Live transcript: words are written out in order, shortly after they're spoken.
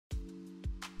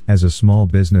As a small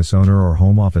business owner or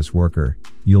home office worker,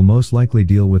 you'll most likely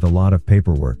deal with a lot of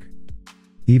paperwork.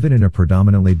 Even in a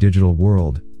predominantly digital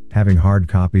world, having hard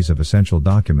copies of essential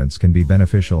documents can be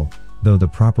beneficial, though the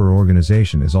proper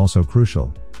organization is also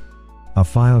crucial. A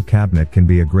file cabinet can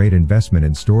be a great investment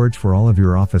in storage for all of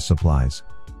your office supplies.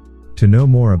 To know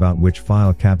more about which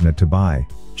file cabinet to buy,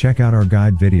 check out our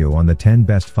guide video on the 10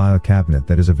 best file cabinet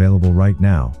that is available right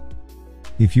now.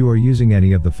 If you are using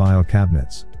any of the file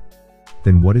cabinets,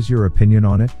 then what is your opinion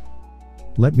on it?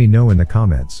 Let me know in the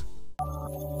comments.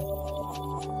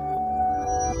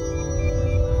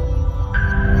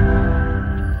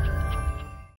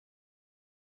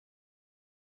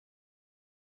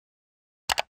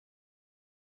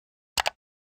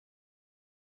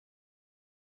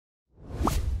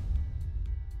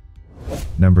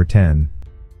 Number 10.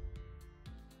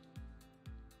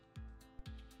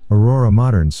 Aurora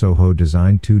Modern Soho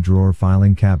Design 2-Drawer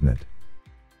Filing Cabinet.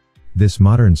 This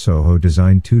modern Soho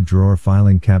Design 2-Drawer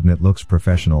Filing Cabinet looks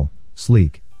professional,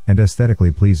 sleek, and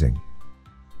aesthetically pleasing.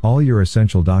 All your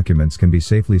essential documents can be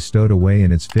safely stowed away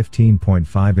in its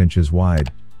 15.5 inches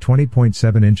wide,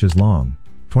 20.7 inches long,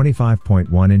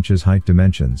 25.1 inches height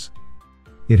dimensions.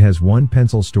 It has one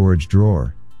pencil storage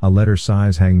drawer, a letter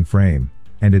size hanging frame,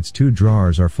 and its 2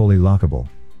 drawers are fully lockable.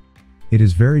 It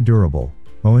is very durable,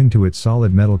 owing to its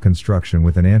solid metal construction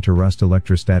with an anti-rust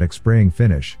electrostatic spraying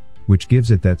finish, which gives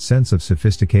it that sense of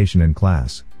sophistication and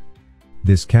class.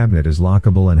 This cabinet is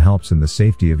lockable and helps in the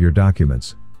safety of your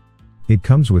documents. It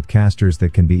comes with casters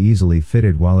that can be easily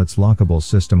fitted, while its lockable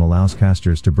system allows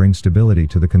casters to bring stability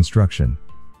to the construction.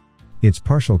 Its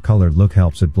partial colored look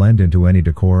helps it blend into any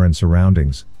decor and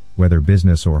surroundings, whether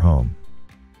business or home.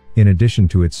 In addition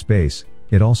to its space,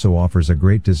 it also offers a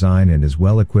great design and is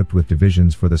well equipped with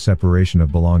divisions for the separation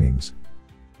of belongings.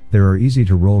 There are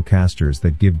easy-to-roll casters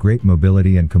that give great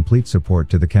mobility and complete support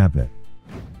to the cabinet.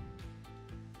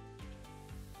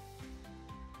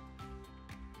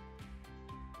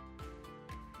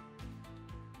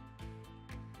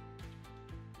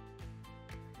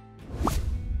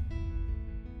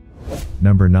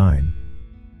 Number 9.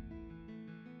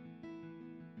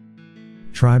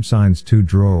 Tribesigns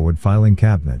 2-Drawer Wood Filing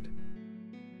Cabinet.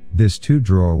 This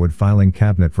 2-drawer wood filing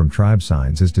cabinet from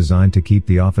Tribesigns is designed to keep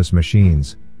the office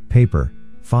machines, paper,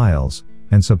 files,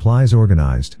 and supplies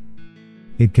organized.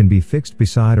 It can be fixed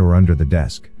beside or under the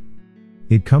desk.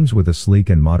 It comes with a sleek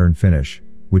and modern finish,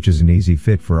 which is an easy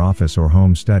fit for office or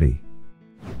home study.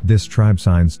 This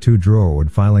Tribesigns 2-drawer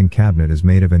wood filing cabinet is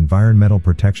made of environmental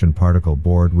protection particle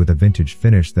board with a vintage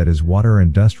finish that is water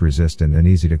and dust resistant and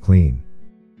easy to clean.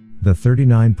 The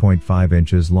 39.5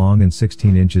 inches long and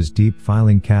 16 inches deep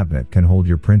filing cabinet can hold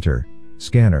your printer,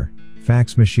 scanner,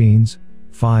 fax machines,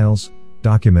 files,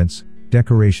 documents,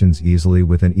 decorations easily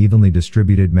with an evenly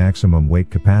distributed maximum weight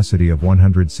capacity of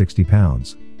 160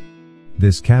 pounds.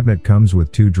 This cabinet comes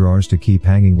with 2 drawers to keep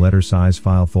hanging letter-size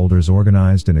file folders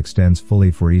organized and extends fully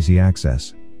for easy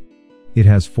access. It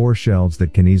has 4 shelves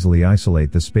that can easily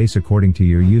isolate the space according to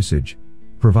your usage,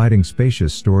 providing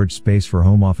spacious storage space for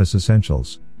home office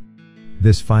essentials.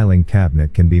 This filing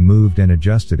cabinet can be moved and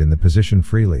adjusted in the position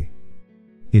freely.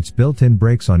 Its built-in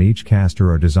brakes on each caster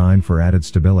are designed for added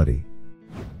stability.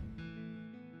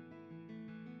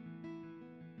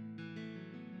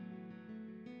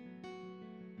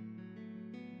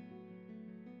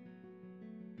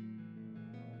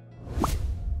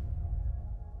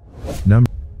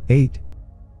 Number 8.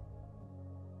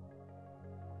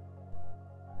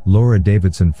 Aurora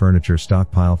Davidson Furniture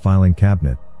Stockpile Filing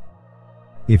Cabinet.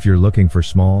 If you're looking for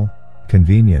small,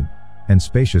 convenient, and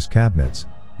spacious cabinets,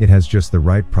 it has just the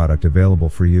right product available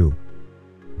for you.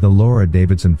 The Aurora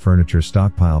Davidson Furniture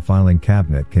Stockpile Filing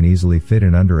Cabinet can easily fit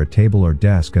in under a table or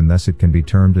desk, and thus it can be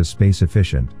termed as space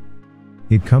efficient.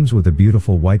 It comes with a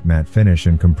beautiful white matte finish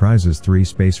and comprises 3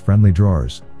 space-friendly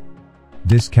drawers.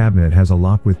 This cabinet has a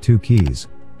lock with 2 keys,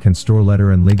 can store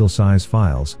letter and legal size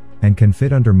files, and can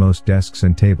fit under most desks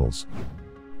and tables.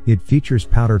 It features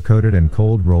powder-coated and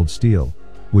cold-rolled steel,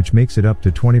 which makes it up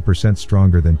to 20%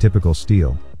 stronger than typical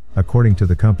steel, according to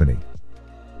the company.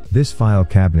 This file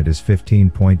cabinet is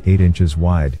 15.8 inches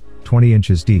wide, 20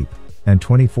 inches deep, and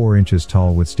 24 inches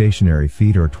tall with stationary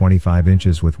feet or 25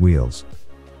 inches with wheels.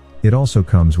 It also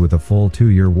comes with a full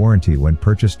 2-year warranty when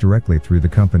purchased directly through the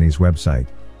company's website.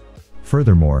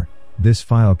 Furthermore, this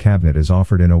file cabinet is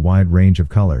offered in a wide range of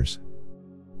colors.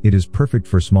 It is perfect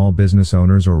for small business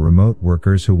owners or remote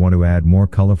workers who want to add more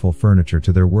colorful furniture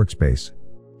to their workspace.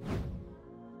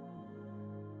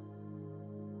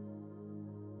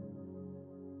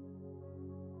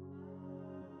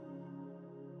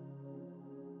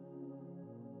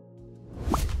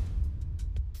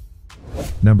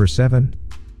 Number 7.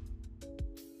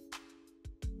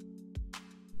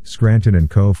 Scranton &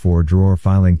 Co. 4-drawer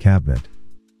filing cabinet.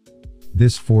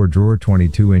 This 4-drawer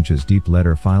 22 inches deep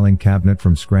letter filing cabinet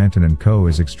from Scranton & Co.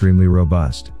 is extremely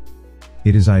robust.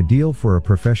 It is ideal for a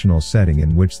professional setting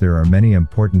in which there are many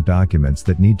important documents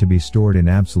that need to be stored in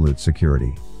absolute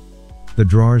security. The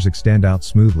drawers extend out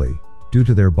smoothly, due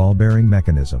to their ball-bearing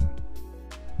mechanism.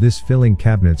 This filing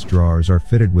cabinet's drawers are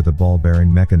fitted with a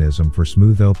ball-bearing mechanism for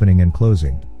smooth opening and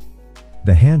closing.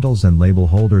 The handles and label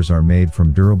holders are made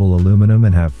from durable aluminum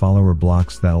and have follower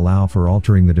blocks that allow for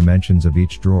altering the dimensions of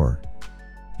each drawer.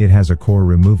 It has a core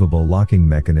removable locking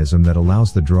mechanism that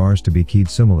allows the drawers to be keyed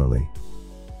similarly.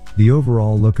 The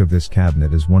overall look of this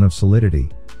cabinet is one of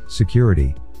solidity,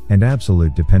 security, and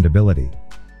absolute dependability.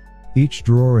 Each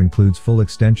drawer includes full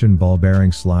extension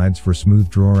ball-bearing slides for smooth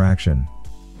drawer action.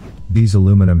 These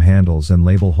aluminum handles and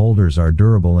label holders are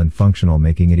durable and functional,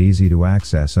 making it easy to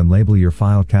access and label your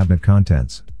file cabinet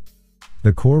contents.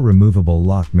 The core removable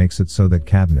lock makes it so that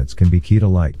cabinets can be keyed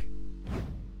alike.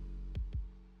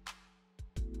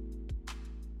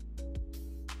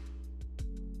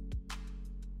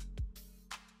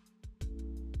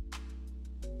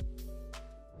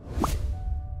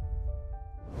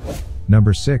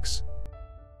 Number 6.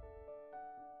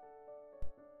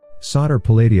 Sauder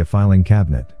Palladia filing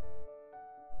cabinet.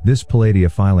 This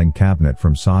Palladia filing cabinet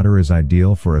from Sauder is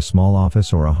ideal for a small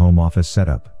office or a home office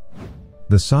setup.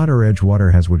 The Sauder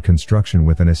Edgewater has wood construction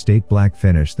with an estate black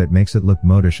finish that makes it look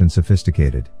modish and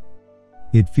sophisticated.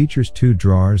 It features 2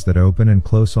 drawers that open and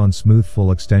close on smooth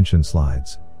full extension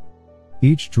slides.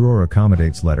 Each drawer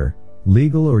accommodates letter,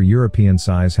 legal or European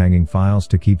size hanging files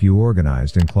to keep you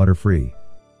organized and clutter-free.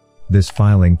 This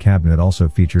filing cabinet also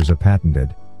features a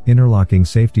patented, interlocking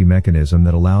safety mechanism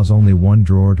that allows only one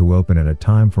drawer to open at a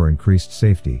time for increased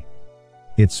safety.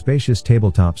 Its spacious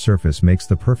tabletop surface makes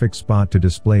the perfect spot to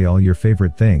display all your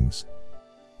favorite things.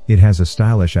 It has a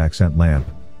stylish accent lamp,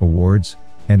 awards,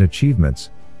 and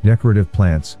achievements, decorative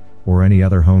plants, or any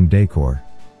other home decor.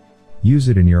 Use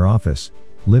it in your office,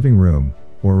 living room,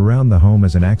 or around the home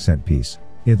as an accent piece.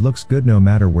 It looks good no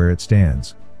matter where it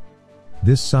stands.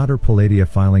 This Sauder Palladia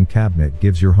filing cabinet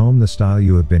gives your home the style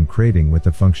you have been craving with the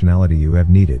functionality you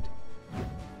have needed.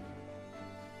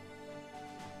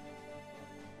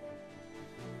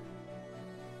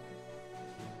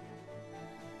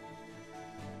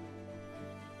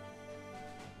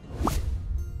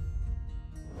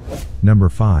 Number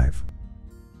 5.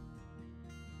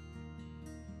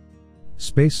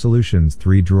 Space Solutions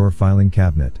 3-drawer filing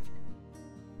cabinet.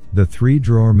 The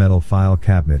 3-drawer metal file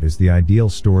cabinet is the ideal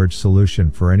storage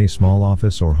solution for any small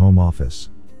office or home office.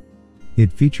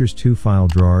 It features 2 file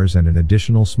drawers and an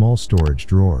additional small storage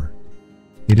drawer.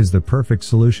 It is the perfect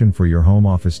solution for your home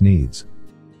office needs.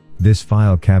 This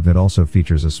file cabinet also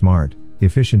features a smart,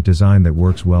 efficient design that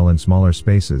works well in smaller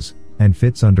spaces, and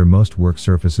fits under most work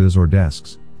surfaces or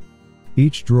desks.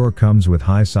 Each drawer comes with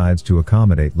high sides to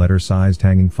accommodate letter-sized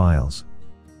hanging files.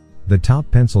 The top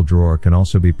pencil drawer can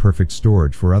also be perfect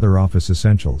storage for other office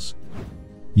essentials.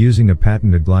 Using a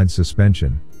patented glide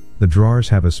suspension, the drawers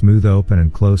have a smooth open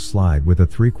and close slide with a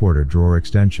 3/4 drawer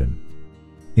extension.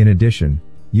 In addition,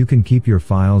 you can keep your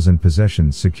files and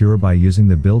possessions secure by using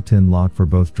the built-in lock for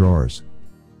both drawers.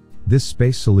 This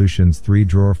Space Solutions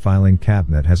 3-drawer filing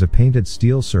cabinet has a painted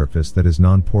steel surface that is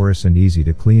non-porous and easy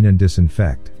to clean and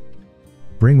disinfect.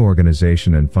 Bring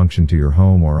organization and function to your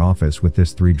home or office with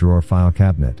this 3-drawer file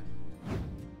cabinet.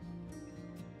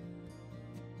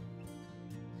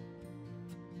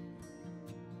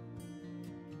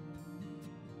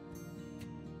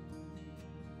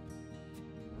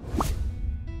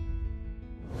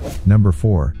 Number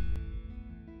 4.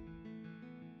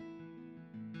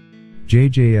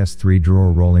 JJS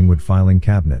 3-drawer rolling wood filing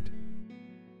cabinet.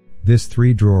 This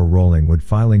 3-drawer rolling wood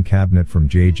filing cabinet from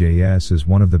JJS is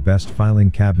one of the best filing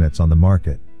cabinets on the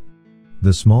market.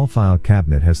 The small file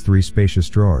cabinet has 3 spacious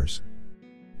drawers.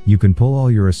 You can pull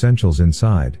all your essentials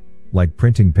inside, like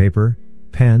printing paper,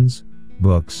 pens,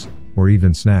 books, or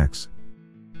even snacks.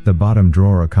 The bottom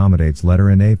drawer accommodates letter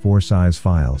and A4 size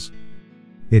files.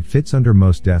 It fits under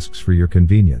most desks for your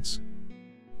convenience.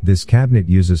 This cabinet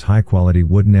uses high-quality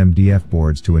wooden MDF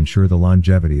boards to ensure the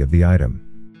longevity of the item.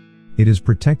 It is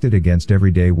protected against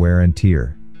everyday wear and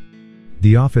tear.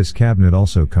 The office cabinet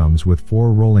also comes with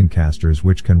 4 rolling casters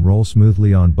which can roll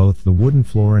smoothly on both the wooden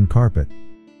floor and carpet.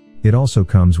 It also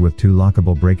comes with 2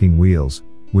 lockable breaking wheels,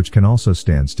 which can also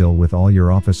stand still with all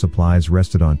your office supplies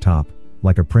rested on top,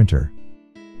 like a printer.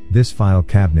 This file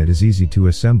cabinet is easy to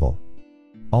assemble.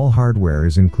 All hardware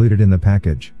is included in the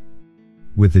package.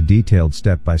 With the detailed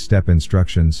step-by-step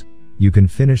instructions, you can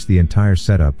finish the entire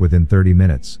setup within 30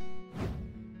 minutes.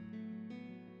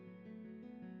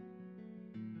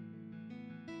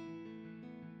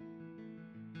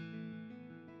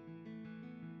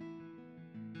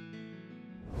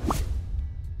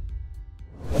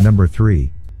 Number 3.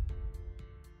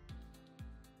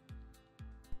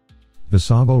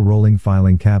 Visagil Rolling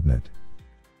Filing Cabinet.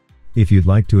 If you'd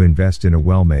like to invest in a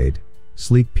well-made,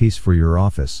 sleek piece for your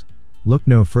office, look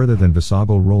no further than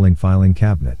Visagil Rolling Filing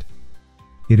Cabinet.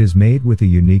 It is made with a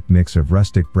unique mix of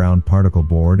rustic brown particle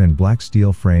board and black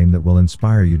steel frame that will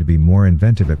inspire you to be more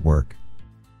inventive at work.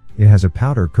 It has a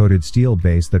powder-coated steel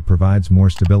base that provides more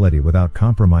stability without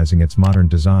compromising its modern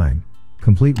design,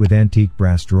 complete with antique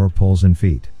brass drawer pulls and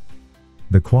feet.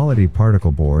 The quality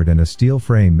particle board and a steel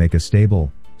frame make a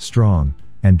stable, strong,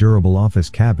 and durable office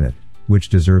cabinet, which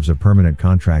deserves a permanent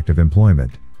contract of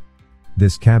employment.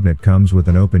 This cabinet comes with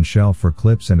an open shelf for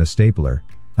clips and a stapler,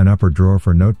 an upper drawer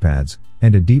for notepads,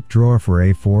 and a deep drawer for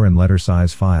A4 and letter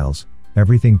size files.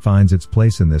 Everything finds its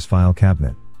place in this file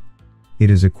cabinet. It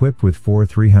is equipped with 4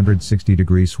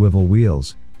 360-degree swivel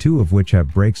wheels, 2 of which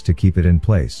have brakes to keep it in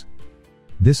place.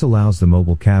 This allows the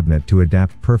mobile cabinet to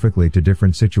adapt perfectly to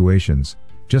different situations,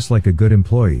 just like a good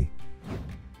employee.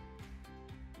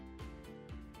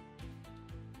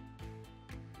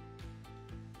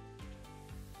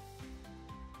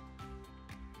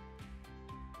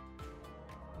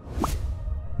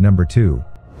 Number 2.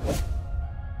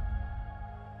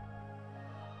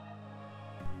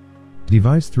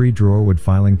 Device 3-drawer wood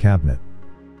filing cabinet.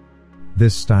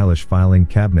 This stylish filing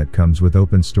cabinet comes with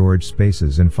open storage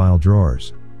spaces and file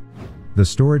drawers. The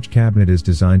storage cabinet is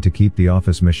designed to keep the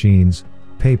office machines,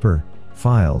 paper,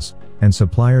 files, and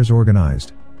supplies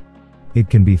organized. It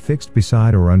can be fixed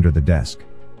beside or under the desk.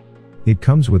 It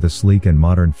comes with a sleek and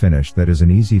modern finish that is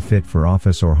an easy fit for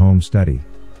office or home study.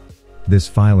 This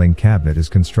filing cabinet is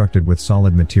constructed with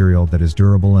solid material that is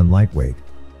durable and lightweight.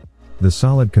 The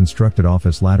solid constructed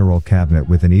office lateral cabinet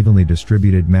with an evenly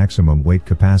distributed maximum weight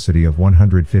capacity of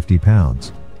 150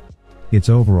 pounds. Its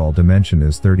overall dimension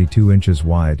is 32 inches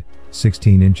wide,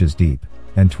 16 inches deep,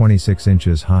 and 26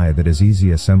 inches high that is easy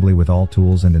assembly with all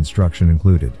tools and instruction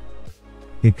included.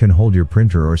 It can hold your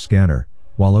printer or scanner,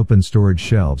 while open storage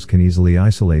shelves can easily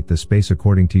isolate the space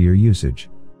according to your usage.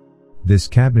 This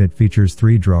cabinet features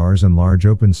 3 drawers and large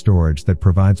open storage that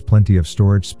provides plenty of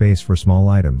storage space for small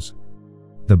items.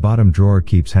 The bottom drawer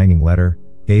keeps hanging letter,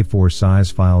 A4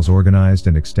 size files organized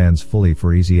and extends fully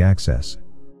for easy access.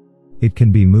 It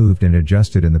can be moved and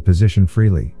adjusted in the position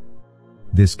freely.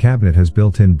 This cabinet has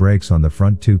built-in brakes on the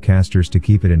front 2 casters to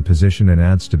keep it in position and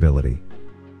add stability.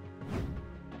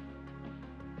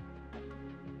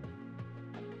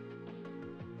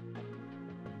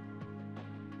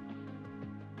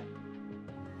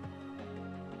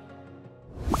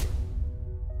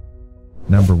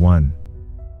 Number 1.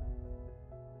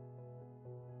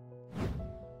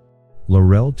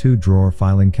 Laurel 2-drawer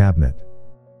filing cabinet.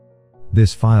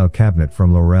 This file cabinet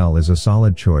from Laurel is a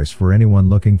solid choice for anyone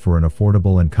looking for an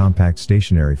affordable and compact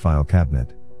stationary file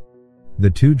cabinet. The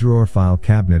 2-drawer file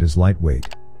cabinet is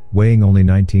lightweight, weighing only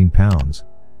 19 pounds,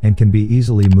 and can be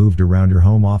easily moved around your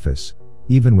home office,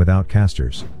 even without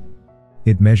casters.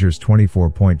 It measures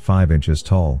 24.5 inches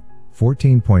tall,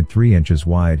 14.3 inches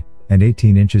wide, and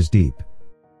 18 inches deep.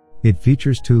 It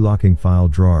features 2 locking file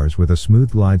drawers with a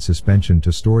smooth glide suspension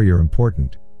to store your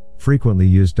important, frequently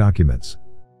used documents.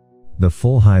 The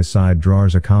full high side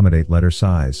drawers accommodate letter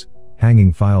size,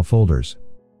 hanging file folders.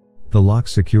 The lock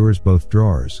secures both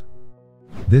drawers.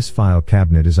 This file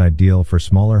cabinet is ideal for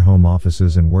smaller home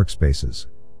offices and workspaces.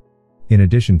 In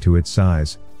addition to its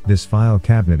size, this file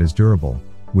cabinet is durable,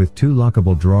 with 2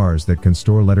 lockable drawers that can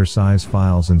store letter size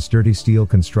files and sturdy steel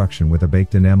construction with a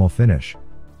baked enamel finish.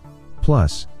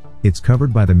 Plus, it's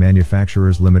covered by the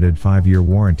manufacturer's limited 5-year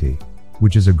warranty,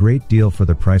 which is a great deal for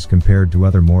the price compared to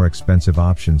other more expensive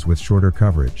options with shorter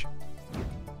coverage.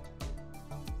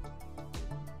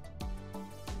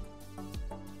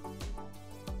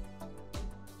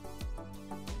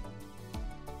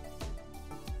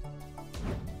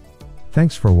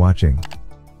 Thanks for watching.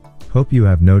 Hope you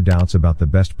have no doubts about the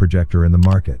best projector in the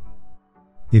market.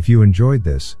 If you enjoyed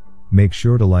this, make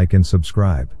sure to like and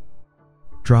subscribe.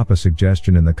 Drop a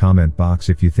suggestion in the comment box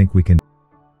if you think we can